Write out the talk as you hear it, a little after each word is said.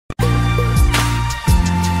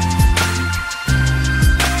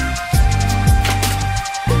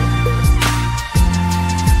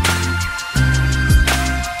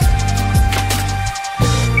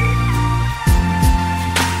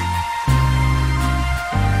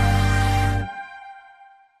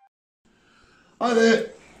Hi there.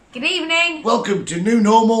 Good evening. Welcome to New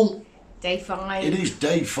Normal. Day 5. It is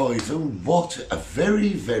day 5, and what a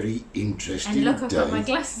very, very interesting And look, I've day. got my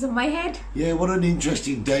glasses on my head. Yeah, what an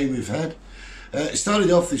interesting day we've had. It started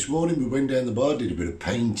off this morning, we went down the bar, did a bit of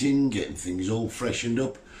painting, getting things all freshened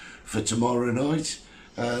up for tomorrow night.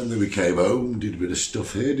 And then we came home, did a bit of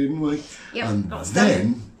stuff here, didn't we? Yep, and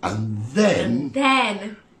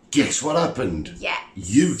then, guess what happened? Yeah.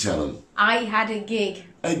 You tell them. I had a gig.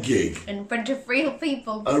 A gig. In front of real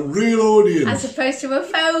people. A real audience. As opposed to a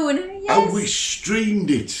phone. Yes. And we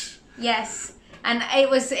streamed it. Yes. And it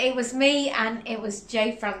was me and it was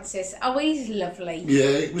Jay Francis. Oh, he's lovely. Yeah,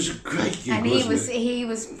 it was a great gig, and he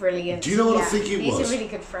was brilliant. Do you know what I think it was? He's a really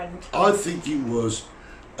good friend. I think it was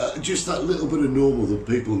just that little bit of normal that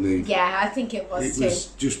people need. Yeah, I think it was too. It was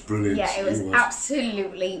just brilliant. Yeah, it was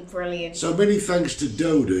absolutely brilliant. So many thanks to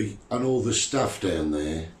Dodie and all the staff down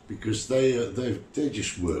there, because they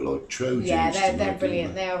just work like Trojans. Yeah, they're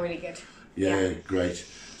brilliant. They are really good. Yeah, great.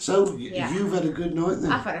 So you've had a good night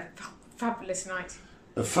then? I've had a fabulous night.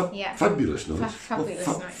 Fabulous night? Fabulous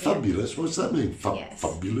night. Fabulous? What's that mean? Yes.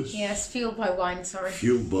 Fabulous? Yes, fueled by wine, sorry.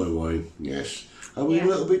 Fueled by wine, yes. Are we a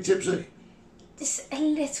little bit tipsy? Just a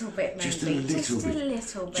little bit, maybe. Just a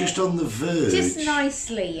little bit. Just on the verge. Just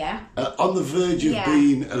nicely, yeah. On the verge of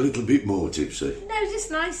being a little bit more tipsy. No, just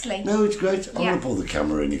nicely. No, it's great. I'm going to pull the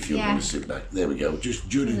camera in if you want to sit back. There we go. Just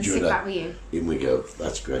Judy. Sit back with you. In we go.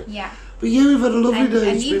 That's great. Yeah. But yeah, we've had a lovely day.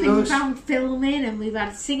 And it's you've been been nice. around filming, and we've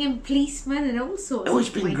had singing policemen and all sorts. Oh, it's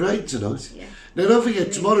been great tonight. Yeah. Now, don't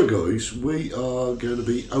forget, tomorrow, guys, we are going to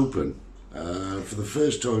be open for the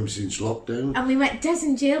first time since lockdown. And we met Des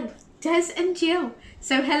and Jill. Des and Jill.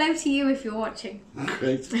 So hello to you if you're watching.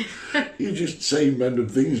 Great. You're just saying random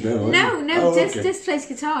things now, aren't you? No. Des plays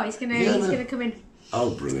guitar. He's gonna come in.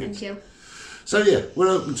 Oh, brilliant. And Jill. So yeah, we're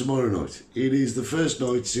open tomorrow night. It is the first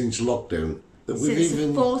night since lockdown that Since the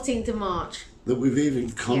 14th of March. That we've even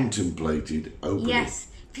contemplated opening. Yes,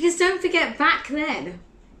 because don't forget, back then,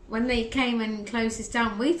 when they came and closed us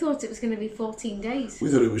down, we thought it was going to be 14 days. We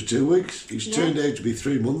thought it was 2 weeks. It's turned out to be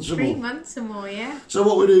 3 months or more. 3 months or more, yeah. So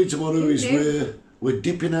what we're doing tomorrow is we're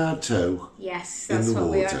dipping our toe. Yes, that's in the what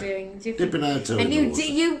water. We are doing. Dipping our toe and in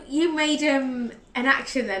the water. you made an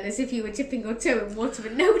action then, as if you were dipping your toe in water,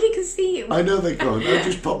 but nobody can see you. I know they can't. I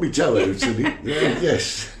just pop my toe out and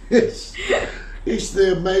yes. It's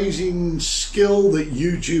the amazing skill that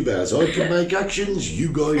YouTube has. I can make actions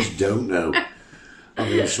you guys don't know. I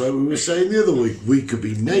mean, that's what we were saying the other week. We could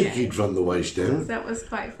be naked from the waist down. That was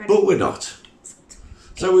quite funny. But we're not.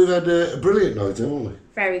 So we've had a brilliant night, haven't we?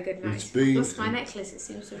 Very good night. It's been, I've lost my necklace, it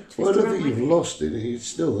seems to have twisted. Well, I don't think you've lost it. It's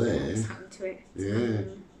still there. What's happened to it?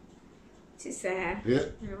 It's there. Yeah. I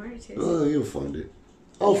don't know where it is. Oh, you'll find it.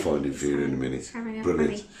 I'll find it for you in a minute. Brilliant.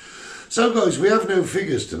 Funny. So, guys, we have no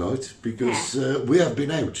figures tonight because we have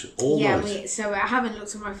been out all night. So I haven't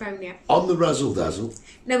looked at my phone yet. On the razzle dazzle.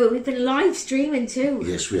 No, but we've been live streaming too.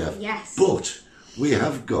 Yes, we have. Yes. But we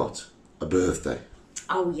have got a birthday.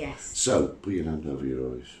 Oh, yes. So, put your hand over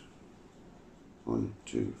your eyes. 1,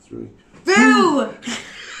 2, 3. Boo!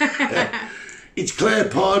 It's Claire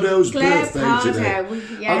Pardo's birthday today.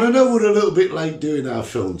 Yes. And I know we're a little bit late doing our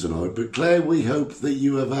film tonight, but Claire, we hope that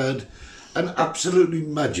you have had an absolutely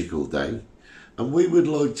magical day, and we would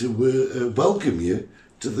like to welcome you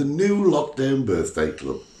to the new Lockdown Birthday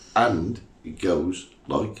Club. And it goes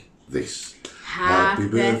like this. Happy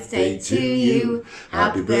birthday to you.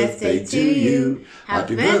 Happy birthday to you.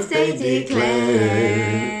 Happy birthday, dear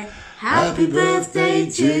Claire. Happy birthday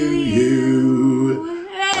to you.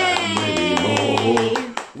 Hey.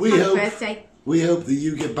 We hope that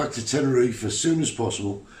you get back to Tenerife as soon as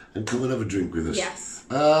possible and come and have a drink with us. Yes.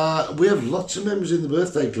 We have lots of members in the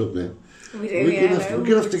birthday club now. We do, we're going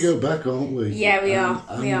to have to go back, aren't we? Yeah, we are.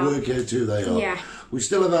 And work out who they are. Yeah. We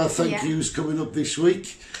still have our thank yous coming up this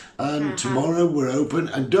week. And tomorrow we're open.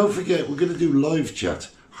 And don't forget, we're going to do live chat.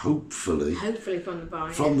 Hopefully from the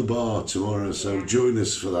bar. From the bar tomorrow. So join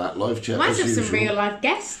us for that live chat. Might have some real life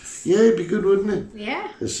guests. Yeah, it'd be good, wouldn't it?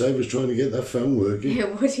 Yeah. It'd save us trying to get that phone working.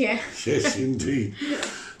 It would, yeah. Yes, indeed.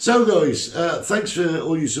 So, guys, thanks for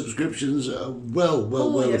all your subscriptions. Well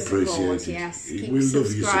appreciated. Support, yes. Keep we love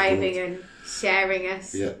subscribing and sharing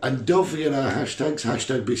us. Yeah, and don't forget our hashtags.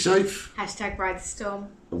 Hashtag be safe. Hashtag ride the storm.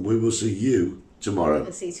 And we will see you tomorrow.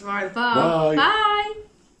 We'll see you tomorrow at the bar. Bye. Bye.